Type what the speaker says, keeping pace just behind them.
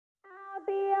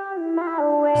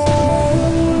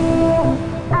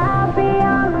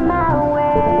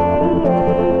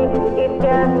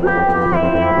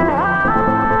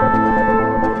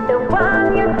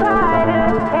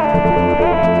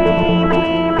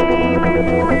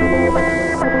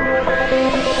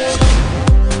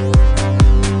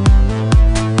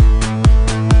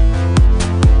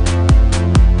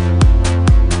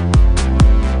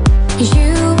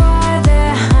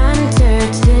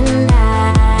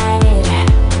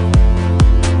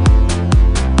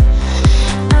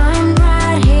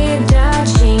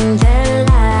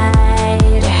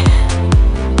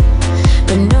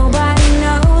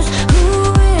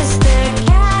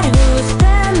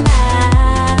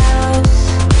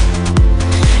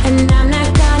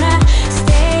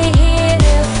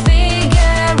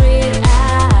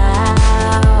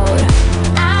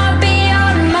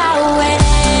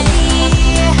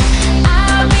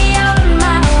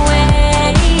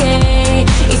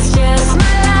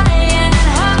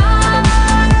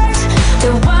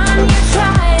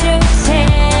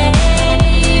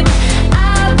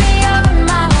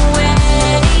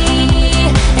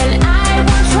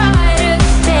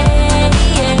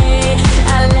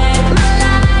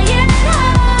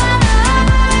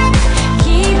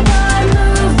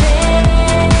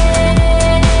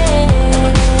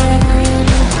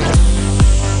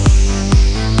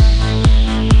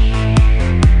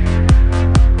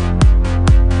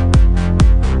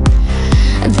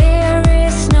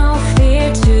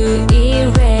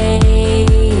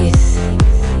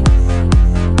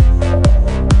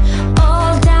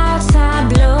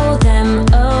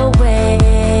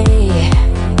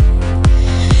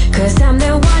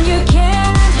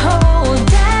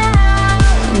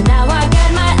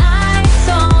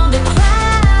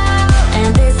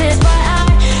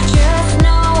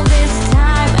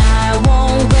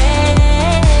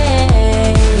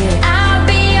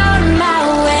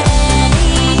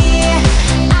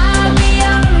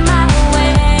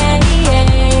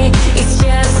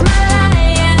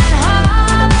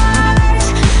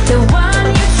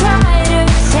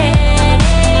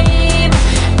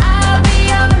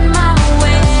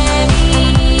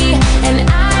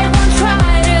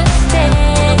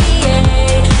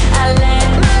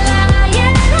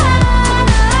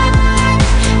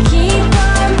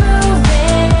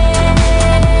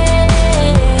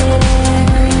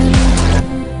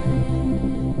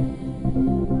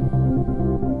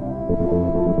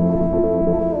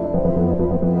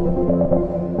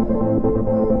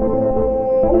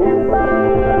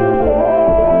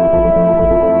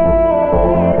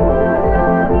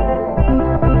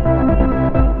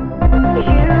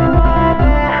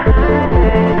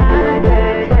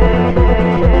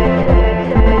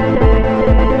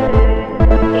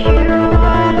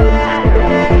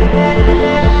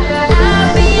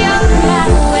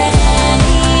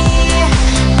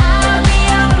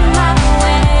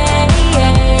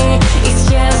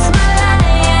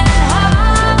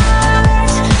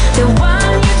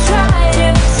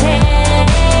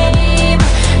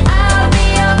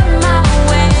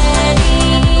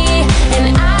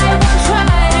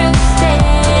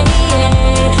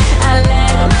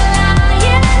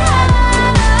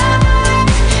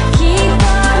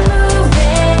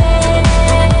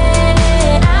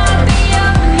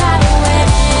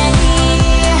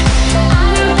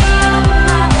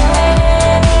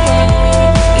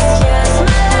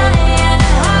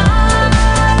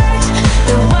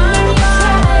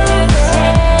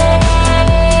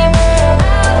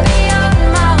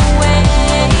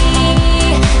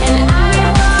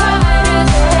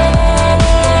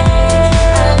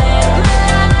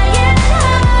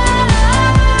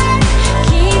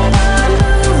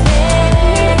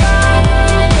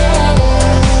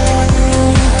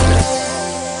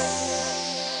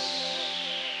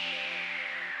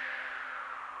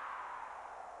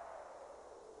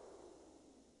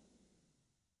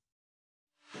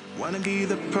Wanna be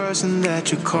the person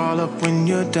that you call up when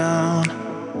you're down.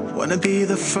 Wanna be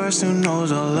the first who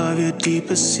knows all of your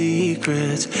deepest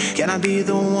secrets. Can I be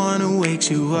the one who wakes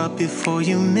you up before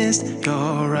you missed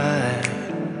your ride?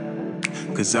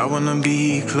 'Cause I wanna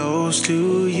be close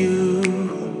to you,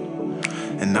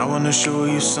 and I wanna show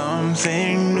you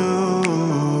something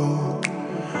new.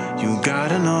 You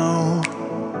gotta know,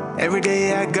 every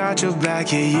day I got your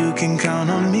back, yeah, you can count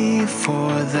on me for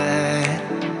that.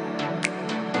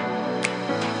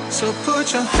 So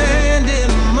put your hand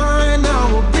in mine,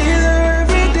 I will be there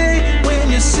every day. When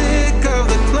you're sick of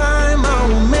the climb, I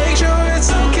will make sure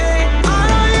it's okay. I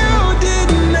know you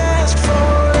didn't ask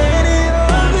for any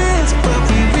of this, but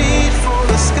we reach for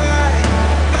the sky,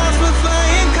 pass with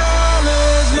flying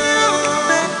colors now.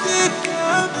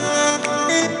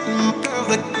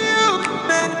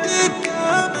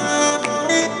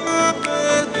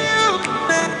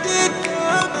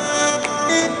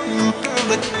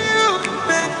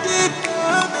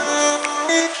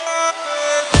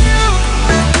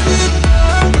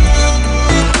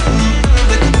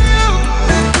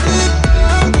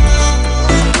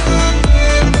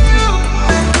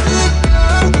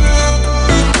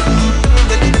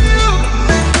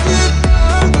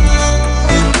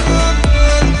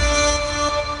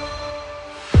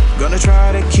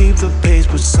 try to keep the pace,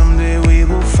 but someday we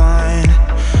will find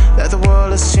that the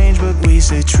world has changed, but we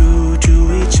stay true to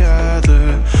each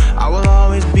other. I will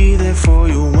always be there for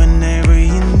you whenever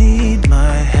you need